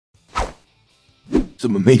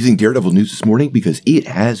Some amazing Daredevil news this morning because it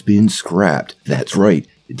has been scrapped. That's right,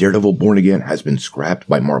 Daredevil Born Again has been scrapped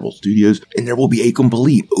by Marvel Studios, and there will be a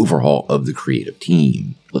complete overhaul of the creative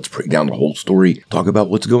team. Let's break down the whole story, talk about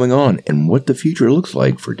what's going on, and what the future looks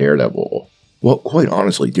like for Daredevil. Well, quite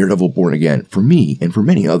honestly, Daredevil Born Again, for me and for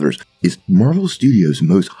many others, is Marvel Studios'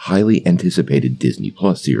 most highly anticipated Disney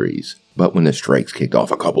Plus series. But when the strikes kicked off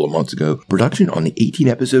a couple of months ago, production on the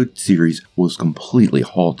 18-episode series was completely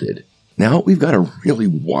halted. Now we've got a really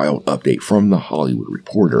wild update from The Hollywood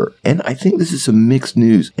Reporter, and I think this is some mixed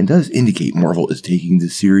news and does indicate Marvel is taking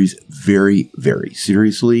this series very, very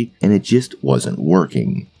seriously, and it just wasn't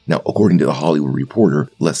working. Now, according to The Hollywood Reporter,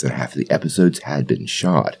 less than half of the episodes had been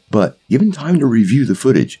shot, but given time to review the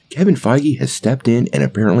footage, Kevin Feige has stepped in and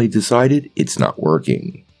apparently decided it's not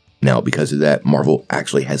working. Now, because of that, Marvel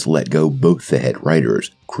actually has let go both the head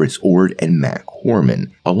writers, Chris Ord and Matt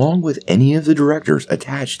Corman, along with any of the directors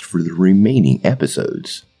attached for the remaining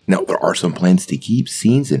episodes. Now, there are some plans to keep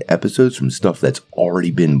scenes and episodes from stuff that's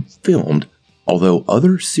already been filmed, although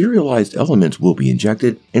other serialized elements will be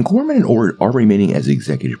injected, and Corman and Ord are remaining as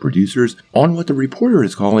executive producers on what the Reporter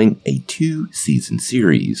is calling a 2-season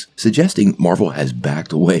series, suggesting Marvel has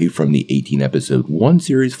backed away from the 18-episode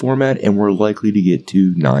one-series format and we're likely to get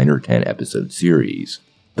 2 9 or 10-episode series.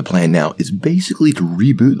 The plan now is basically to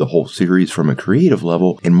reboot the whole series from a creative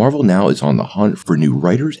level, and Marvel now is on the hunt for new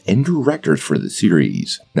writers and directors for the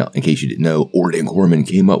series. Now, in case you didn't know, Ord and Corman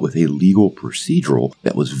came up with a legal procedural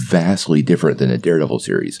that was vastly different than the Daredevil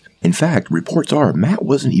series. In fact, reports are Matt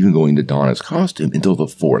wasn't even going to don his costume until the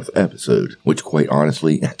 4th episode, which quite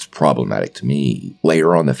honestly, that's problematic to me.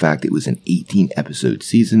 Layer on the fact it was an 18-episode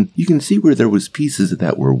season, you can see where there was pieces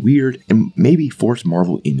that were weird and maybe forced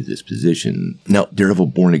Marvel into this position. Now, Daredevil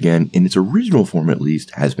Born Again, in its original form at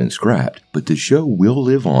least, has been scrapped, but the show will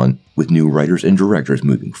live on with new writers and directors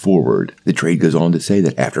moving forward. The trade goes on to say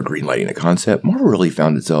that after greenlighting the concept, Marvel really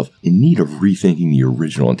found itself in need of rethinking the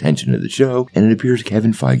original intention of the show, and it appears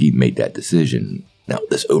Kevin Feige made that decision. Now,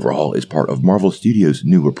 this overhaul is part of Marvel Studios'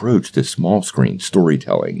 new approach to small-screen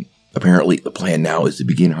storytelling. Apparently, the plan now is to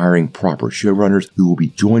begin hiring proper showrunners who will be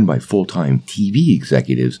joined by full-time TV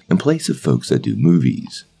executives in place of folks that do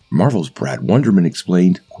movies. Marvel's Brad Wonderman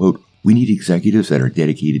explained, quote, "We need executives that are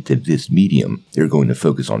dedicated to this medium. They're going to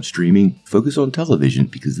focus on streaming, focus on television,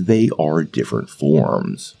 because they are different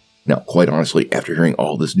forms." Now, quite honestly, after hearing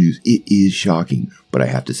all this news, it is shocking, but I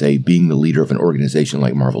have to say, being the leader of an organization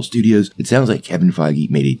like Marvel Studios, it sounds like Kevin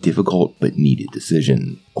Feige made a difficult but needed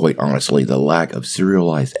decision. Quite honestly, the lack of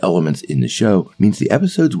serialized elements in the show means the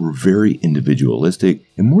episodes were very individualistic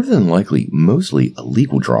and more than likely mostly a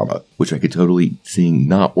legal drama, which I could totally see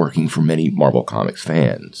not working for many Marvel Comics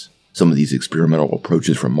fans. Some of these experimental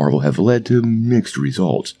approaches from Marvel have led to mixed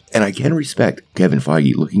results, and I can respect Kevin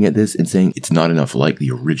Feige looking at this and saying it's not enough like the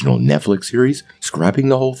original Netflix series, scrapping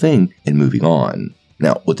the whole thing and moving on.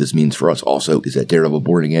 Now, what this means for us also is that Daredevil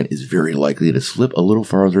Born Again is very likely to slip a little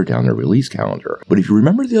farther down their release calendar. But if you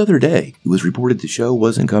remember the other day, it was reported the show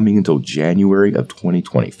wasn't coming until January of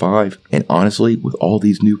 2025, and honestly, with all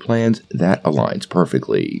these new plans, that aligns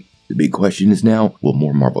perfectly. The big question is now, will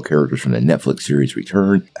more Marvel characters from the Netflix series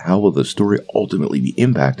return? How will the story ultimately be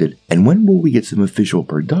impacted? And when will we get some official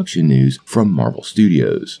production news from Marvel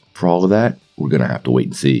Studios? For all of that, we're going to have to wait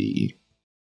and see.